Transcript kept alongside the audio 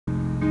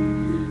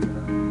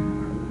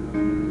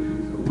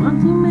Want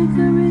to make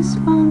a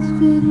response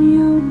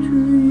video to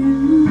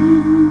you.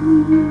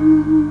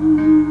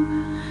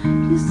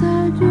 Yes,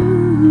 I do.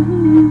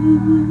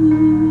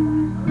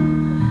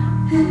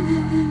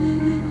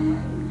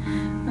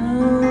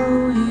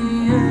 Oh,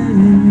 yeah.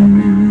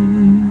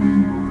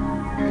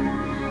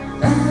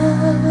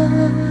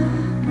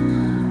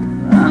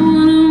 I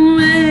wanna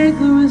make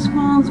a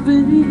response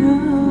video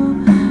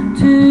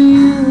to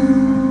you.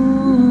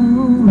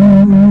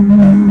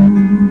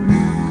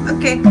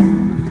 Okay.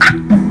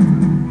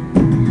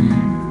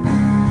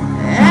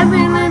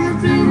 Every little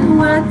thing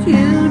what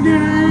you do,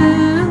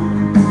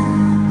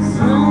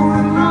 so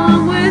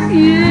wrong with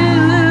you.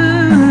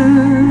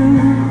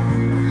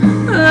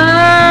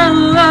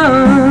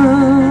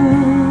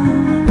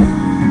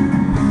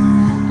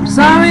 I'm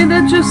sorry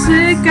that you're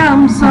sick,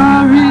 I'm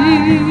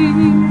sorry.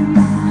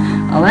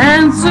 I'll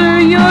answer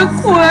your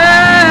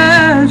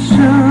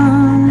questions.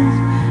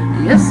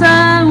 Yes,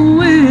 I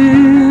will.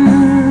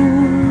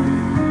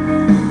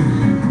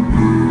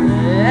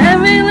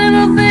 Every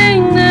little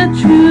thing that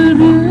you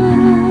do,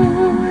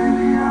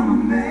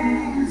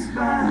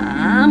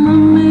 I'm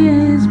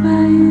amazed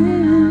by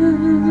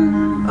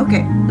you.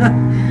 Okay.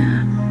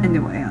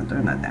 Anyway, I'll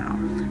turn that down.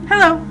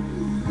 Hello.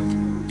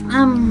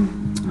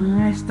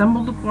 I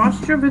stumbled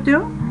across your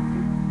video,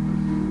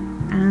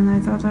 and I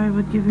thought I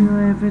would give you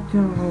a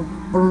video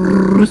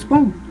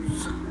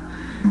response.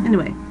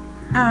 Anyway,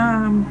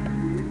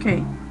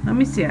 okay, let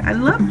me see. I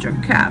loved your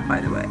cat,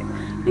 by the way.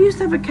 I used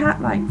to have a cat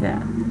like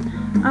that.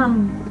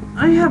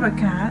 I have a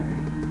cat,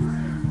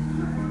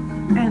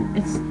 and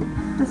it's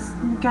this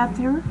cat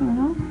here, you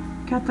know,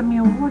 Cat to Me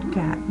Award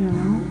cat, you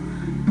know,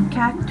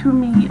 Cat to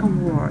Me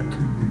Award.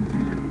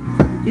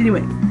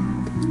 Anyway,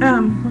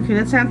 okay,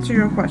 let's answer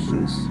your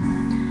questions.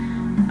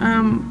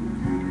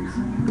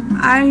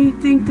 I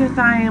think that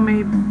I am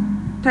a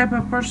type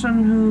of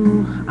person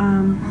who,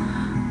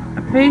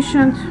 a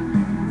patient,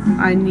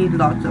 I need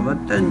lots of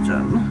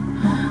attention,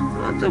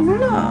 lots of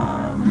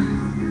love.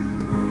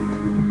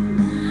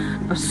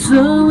 I'm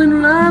so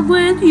in love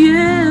with you.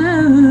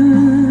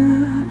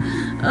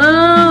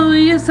 Oh,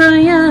 yes I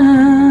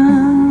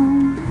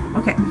am.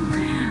 Okay,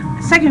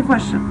 second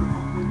question.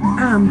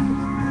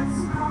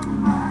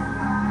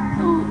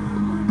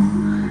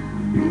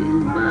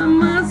 By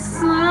my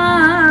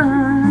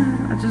side.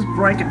 I just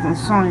break it and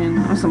singing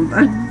or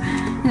something.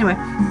 Anyway,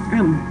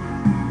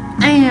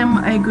 I am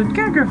a good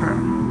caregiver,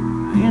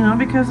 you know,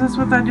 because that's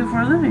what I do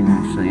for a living.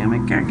 Actually, I'm a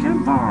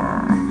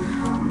caregiver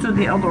to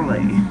the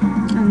elderly,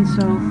 and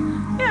so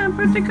yeah, I'm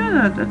pretty good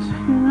at it.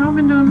 You know, I've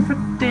been doing it for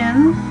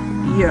 10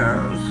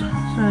 years,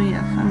 so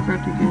yes, I'm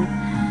pretty good.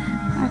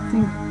 I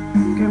think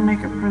I can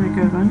make a pretty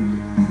good one.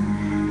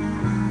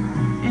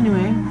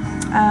 Anyway,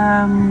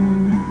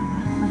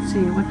 let's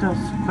see, what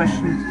else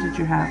questions did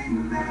you have?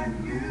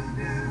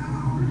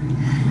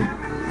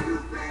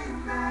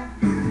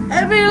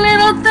 Every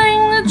little thing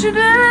that you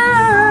do.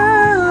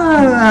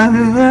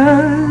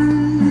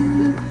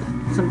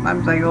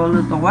 Sometimes I go a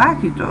little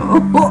wacky though.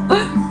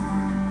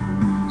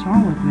 What's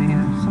wrong with me?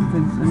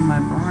 Something's in my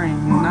brain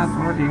not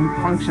working,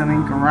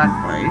 functioning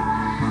correctly.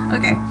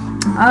 Okay.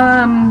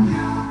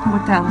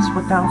 What else?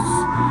 What else?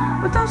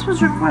 What else was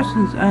your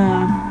questions?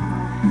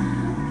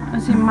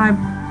 Let's see, my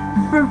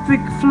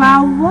perfect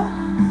flower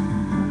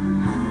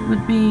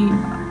would be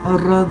a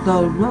red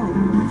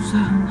rose.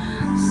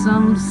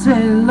 Some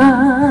say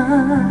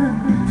love,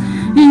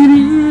 it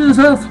is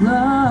a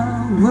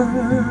flower.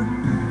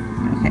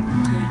 Okay,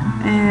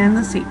 and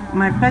let's see,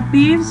 my pet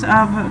peeves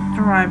of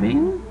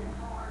driving.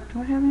 Do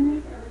I have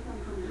any?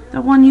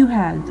 The one you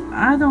had.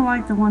 I don't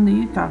like the one that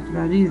you talked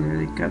about either.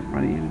 They cut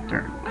funny in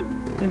turn. But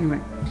anyway,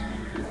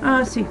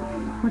 let's see,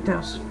 what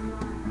else?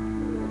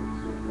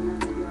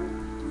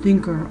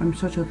 Thinker. I'm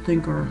such a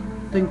thinker.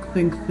 Think.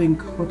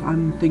 What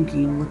I'm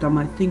thinking. What am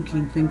I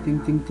thinking? Think.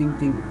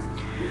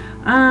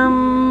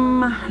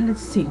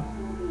 Let's see.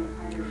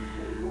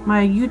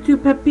 My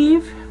YouTube pet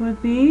peeve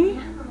would be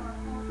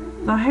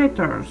the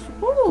haters.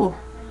 Ooh.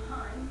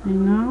 You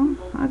know,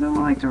 I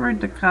don't like to read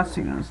the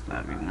cussing and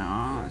stuff, you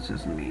know. It's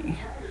just me.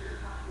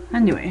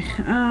 Anyway,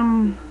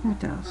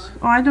 what else?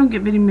 Oh, I don't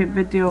get many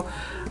video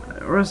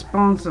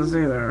responses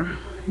either.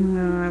 You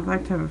know, I'd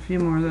like to have a few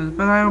more of those,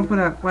 but I don't put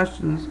out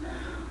questions.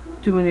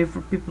 Too many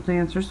for people to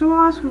answer. So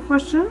I'll ask a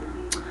question.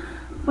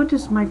 What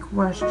is my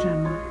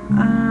question?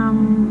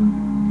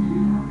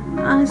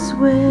 I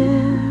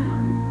swear.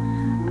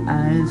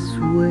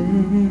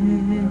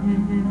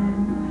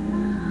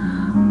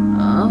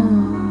 Oh,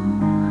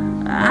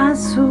 I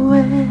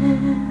swear.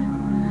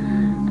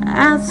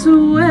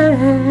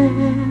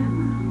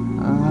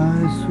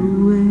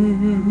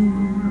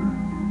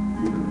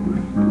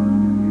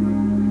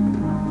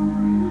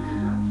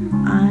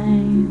 I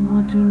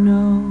want to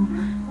know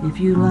if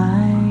you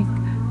like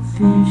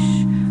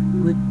fish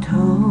with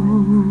toes.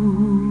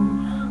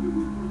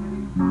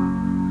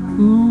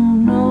 Who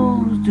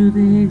knows, do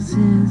they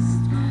exist?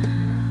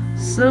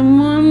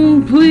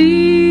 Someone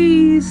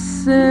please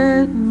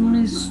set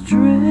me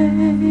straight.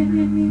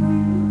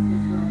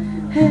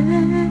 Hey,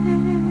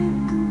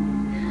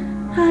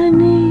 I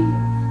need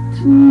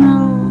to know.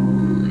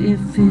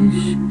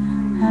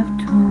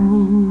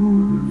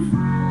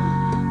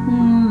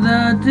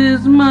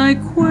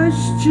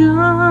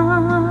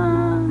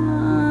 John,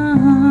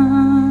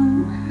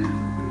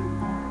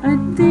 I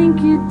think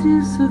it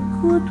is a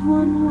good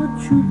one. What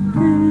you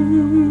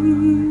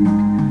think?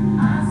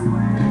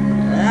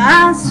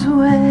 I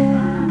swear,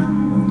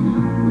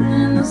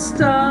 when the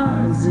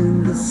stars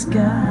in the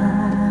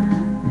sky,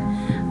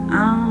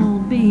 I'll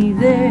be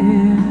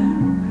there.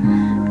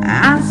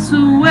 I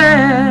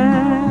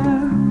swear,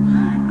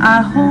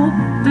 I hope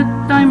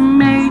that I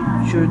made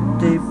your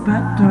day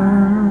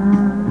better.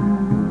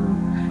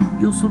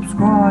 You'll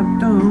subscribe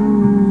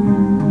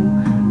though.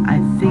 I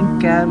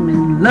think I'm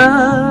in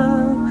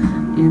love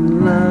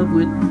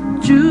with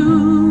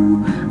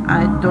you.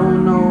 I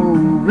don't know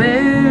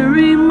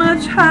very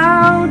much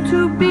how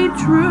to be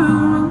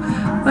true,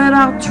 but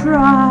I'll try.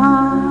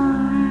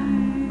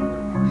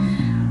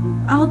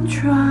 I'll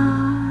try.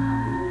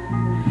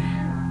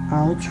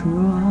 I'll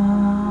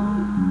try.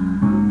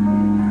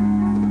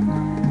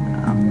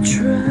 I'll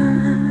try.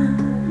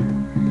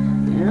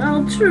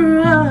 I'll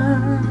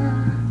try.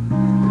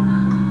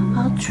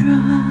 I'll try.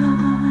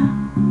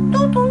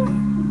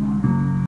 Doo-doo.